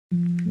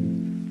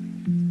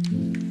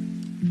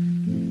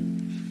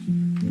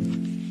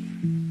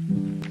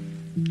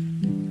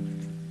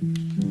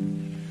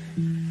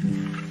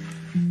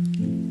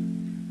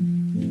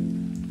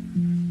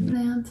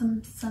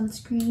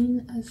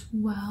sunscreen as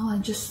well. I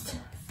just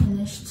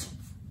finished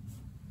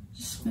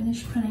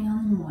putting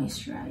on the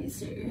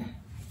moisturizer.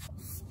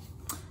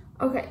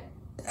 Okay.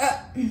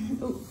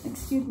 Oh,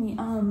 excuse me.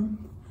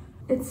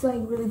 It's like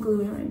really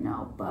gloomy right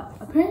now, but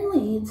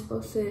apparently it's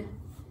supposed to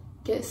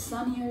get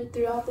sunnier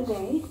throughout the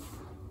day.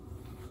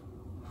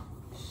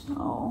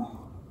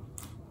 So,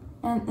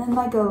 and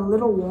like a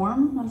little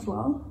warm as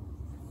well.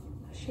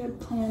 I should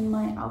plan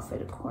my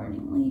outfit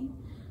accordingly,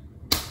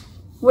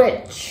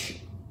 which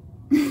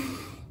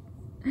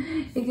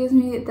it gives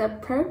me the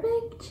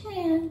perfect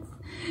chance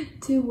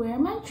to wear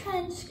my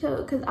trench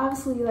coat, because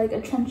obviously like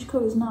a trench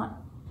coat is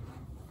not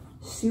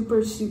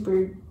super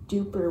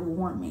duper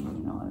warming,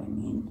 you know what I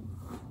mean?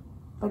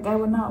 Like I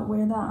would not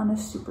wear that on a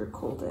super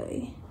cold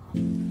day.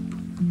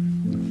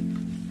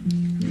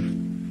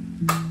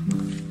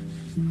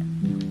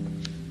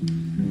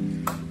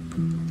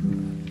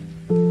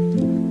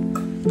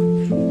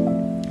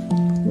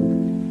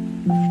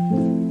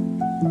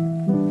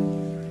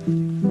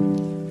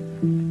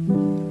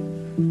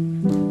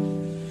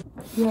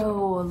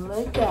 Yo,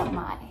 look at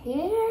my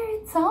hair.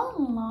 It's so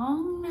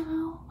long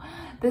now.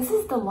 This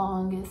is the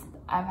longest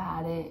I've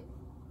had it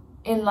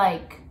in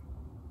like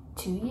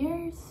 2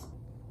 years.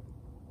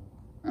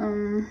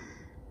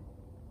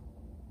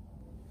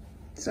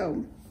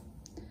 So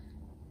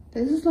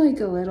this is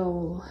like a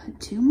little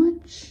too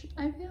much,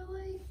 I feel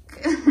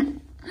like.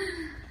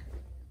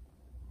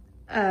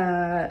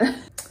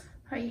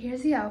 Alright,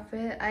 here's the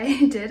outfit.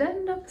 I did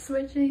end up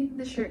switching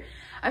the shirt.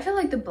 I feel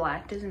like the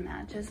black doesn't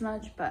match as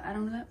much, but I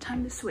don't have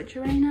time to switch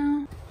it right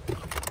now.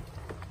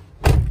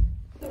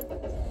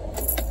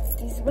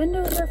 These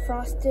windows are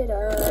frosted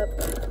up.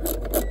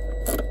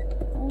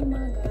 Oh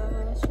my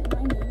gosh, and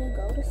I need to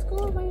go to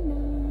school right now.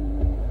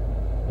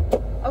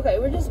 Okay,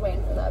 we're just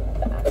waiting for that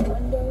back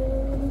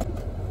window.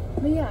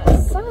 But yeah,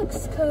 it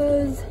sucks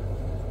because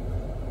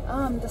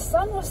the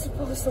sun was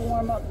supposed to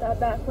warm up that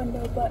back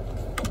window, but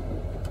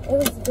it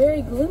was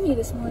very gloomy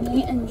this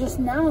morning, and just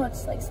now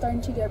it's like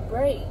starting to get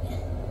bright.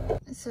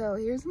 So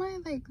here's my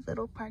like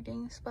little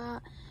parking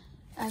spot.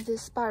 I have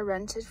this spot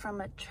rented from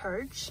a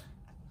church.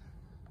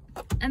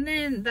 And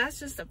then that's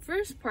just the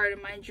first part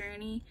of my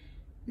journey.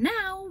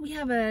 Now we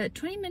have a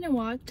 20-minute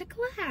walk to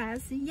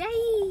class.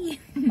 Yay!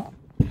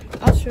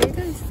 I'll show you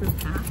guys the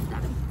path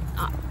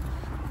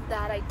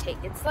that I take.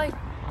 It's like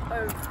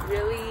a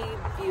really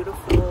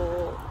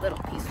beautiful little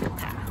peaceful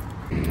path.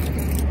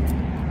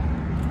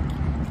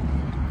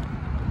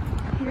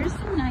 Here's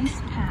a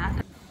nice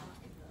path.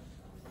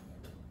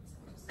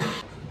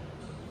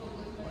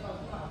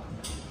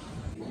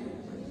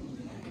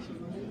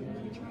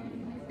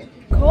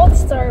 Called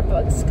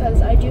Starbucks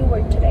because I do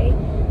work today,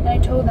 and I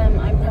told them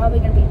I'm probably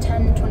going to be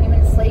 10-20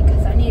 minutes late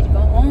because I need to go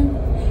home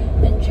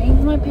and change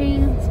my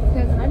pants,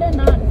 because I did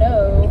not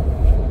know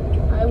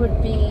I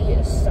would be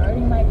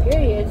starting my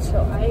period,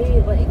 so I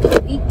like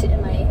leaked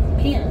in my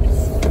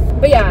pants.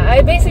 But yeah,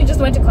 I basically just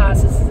went to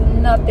class. This is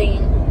nothing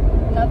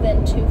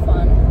too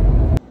fun.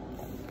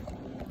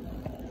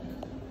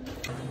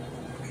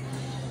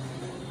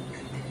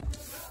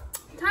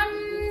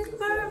 Time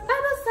for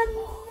Bible study.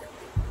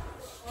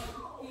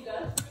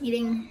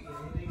 Eating.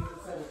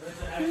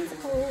 It's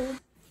cold.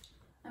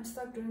 I'm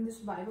stuck doing this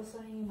Bible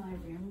study in my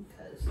room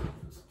because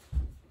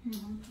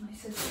my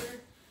sister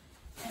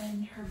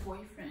and her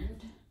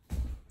boyfriend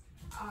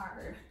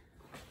are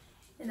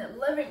in the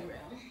living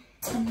room.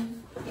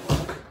 And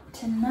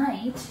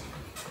tonight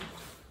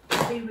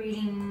I'll be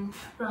reading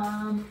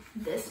from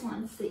this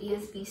one's the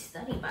ESV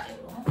Study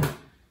Bible.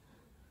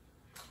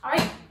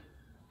 Alright.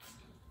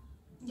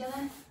 You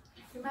gonna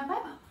read my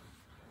Bible?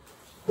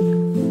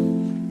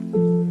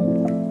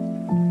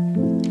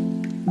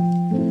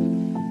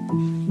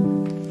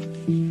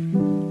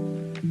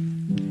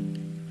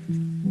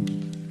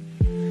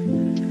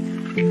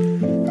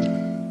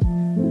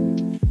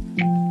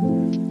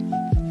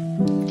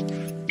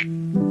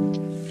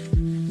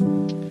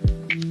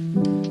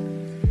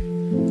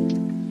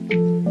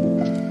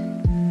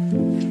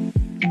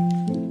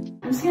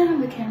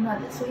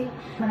 This way.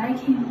 When I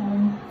came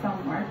home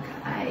from work,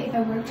 I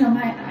worked on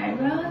my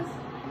eyebrows,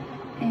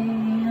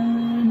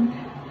 and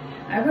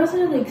eyebrows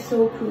are like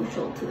so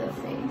crucial to the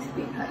face,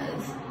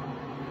 because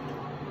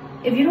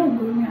if you don't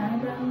groom your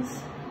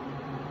eyebrows,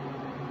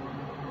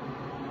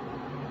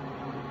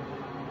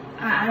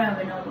 I don't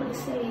even know what to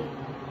say.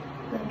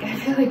 Like, I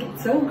feel like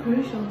it's so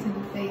crucial to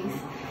the face.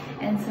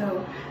 And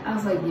so I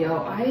was like, yo,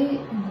 I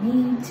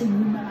need to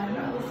groom my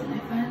eyebrows, and I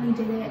finally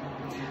did it.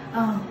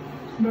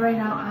 But right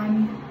now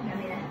I'm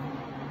gonna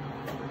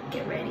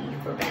get ready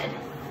for bed.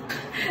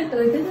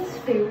 Look at this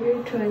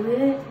favorite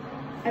toilet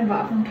I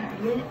bought from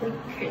Target,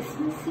 like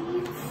Christmassy.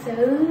 It's so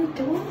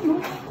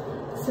adorable.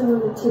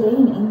 So today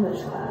in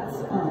English class,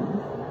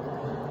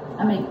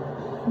 I mean,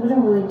 we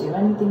don't really do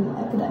anything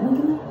academic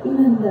in it.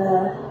 Even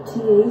the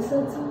TA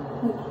said so.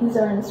 Like, he's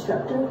our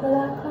instructor for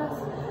that class.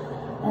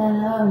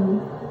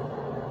 And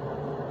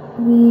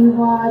we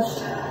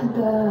watched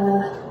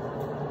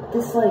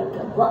this like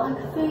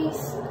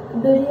blackface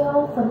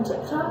video from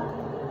TikTok,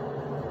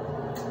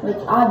 which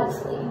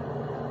obviously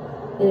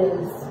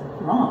is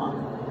wrong.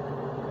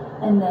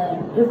 And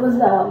then it was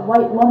a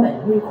white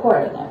woman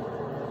recording it.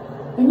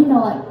 And you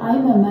know, like,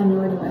 I'm a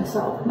minority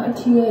myself. My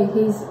TA,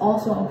 he's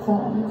also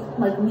informed,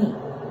 like me.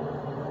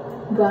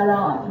 But,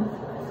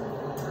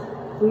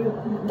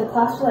 the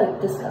class was, like,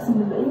 discussing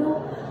the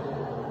video.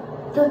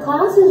 The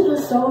class is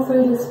just so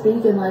afraid to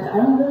speak, and, like, I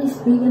don't really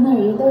speak in there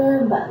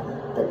either, but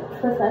the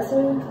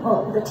professor,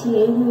 well, the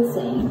TA, he was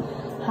saying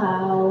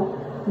how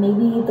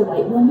maybe the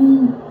white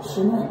woman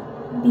shouldn't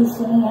be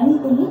saying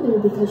anything either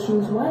because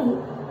she's white.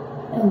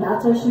 And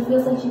that's why she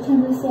feels like she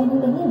can't really say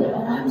anything either.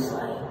 And I'm just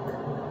like,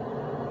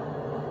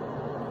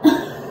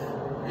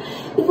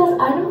 because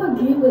I don't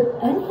agree with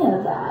any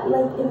of that.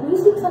 Like, if you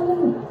see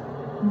something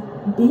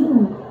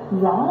being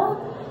wrong,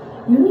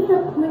 you need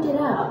to point it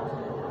out.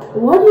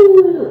 What are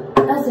you,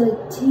 as a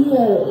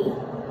TA,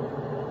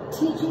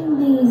 teaching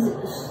these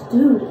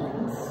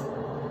students?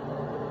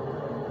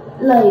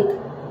 Like,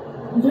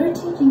 you're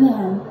teaching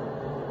them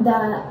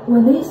that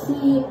when they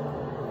see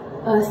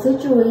a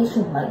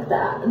situation like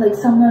that, like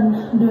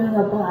someone doing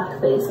a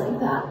blackface like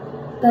that,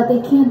 that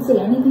they can't say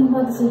anything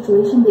about the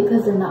situation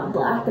because they're not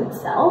black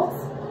themselves.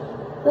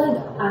 Like,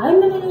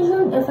 I'm an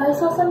Asian. If I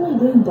saw somebody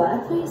doing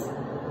blackface,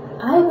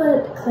 I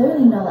would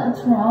clearly know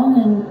that's wrong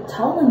and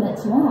tell them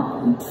it's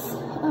wrong.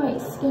 Alright,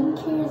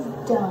 skincare is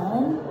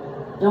done.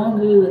 Don't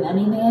agree with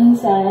anything he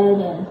said,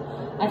 and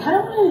I kind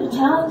of wanted to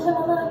challenge him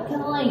a lot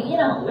because, like, you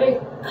know, we're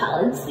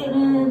college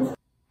students.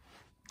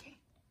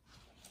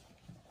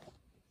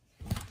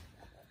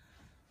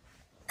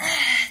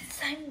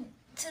 Time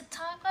to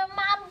talk with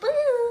my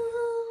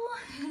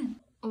boo.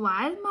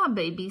 Why is my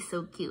baby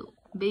so cute?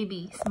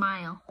 Baby,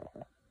 smile.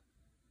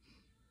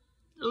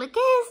 Look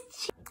at his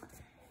cheek.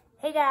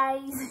 Hey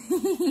guys.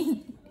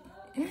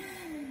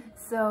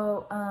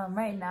 So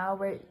right now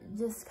we're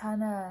just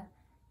kind of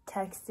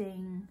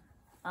texting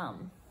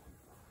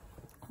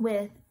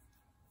with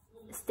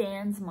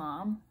Stan's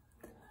mom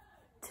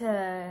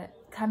to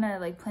kind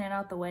of like plan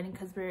out the wedding,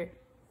 because we're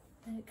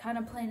kind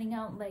of planning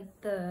out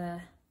like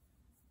the,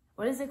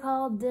 what is it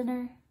called,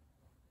 dinner,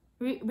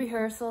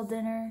 rehearsal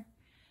dinner.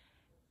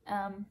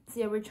 So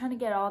yeah, we're trying to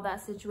get all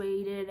that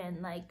situated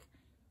and like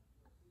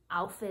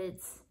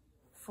outfits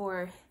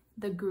for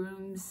the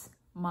groom's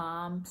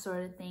mom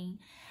sort of thing,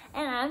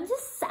 and I'm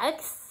just so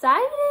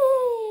excited.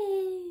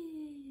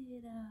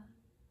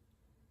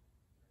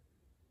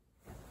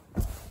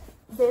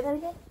 Say that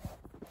again.